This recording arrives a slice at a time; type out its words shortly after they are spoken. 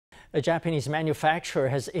A Japanese manufacturer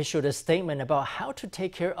has issued a statement about how to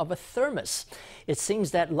take care of a thermos. It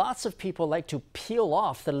seems that lots of people like to peel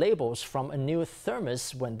off the labels from a new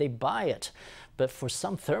thermos when they buy it. But for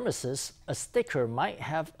some thermoses, a sticker might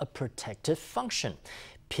have a protective function.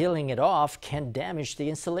 Peeling it off can damage the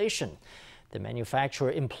insulation. The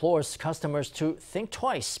manufacturer implores customers to think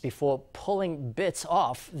twice before pulling bits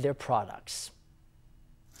off their products.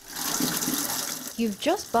 You've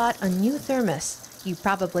just bought a new thermos. You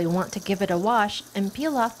probably want to give it a wash and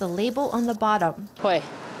peel off the label on the bottom. 会，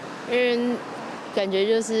因为感觉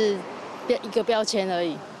就是一个标签而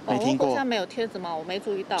已。没听过。网络上没有贴纸吗？我没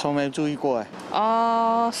注意到。从没注意过哎。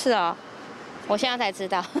哦，是啊，我现在才知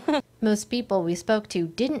道。Most people we spoke to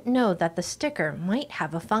didn't know that the sticker might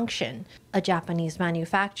have a function. A Japanese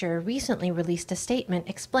manufacturer recently released a statement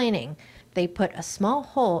explaining they put a small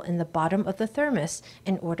hole in the bottom of the thermos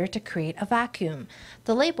in order to create a vacuum.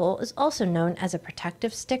 The label is also known as a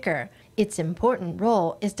protective sticker. Its important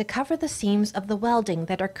role is to cover the seams of the welding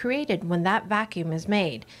that are created when that vacuum is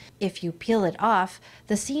made. If you peel it off,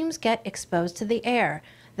 the seams get exposed to the air.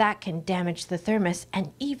 That can damage the thermos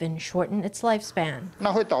and even shorten its lifespan.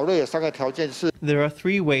 There are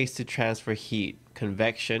three ways to transfer heat: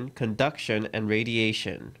 convection, conduction, and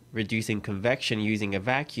radiation. Reducing convection using a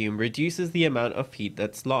vacuum reduces the amount of heat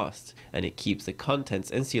that's lost, and it keeps the contents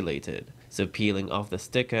insulated. So peeling off the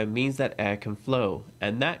sticker means that air can flow,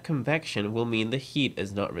 and that convection will mean the heat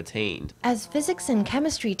is not retained. As physics and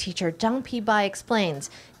chemistry teacher Zhang Pi explains,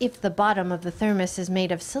 if the bottom of the thermos is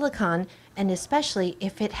made of silicon, and especially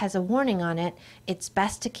if it has a warning on it, it's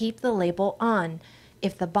best to keep the label on.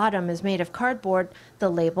 If the bottom is made of cardboard, the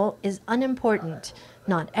label is unimportant.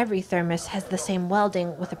 Not every thermos has the same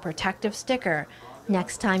welding with a protective sticker.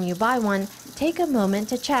 Next time you buy one, take a moment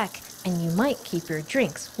to check, and you might keep your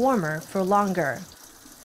drinks warmer for longer.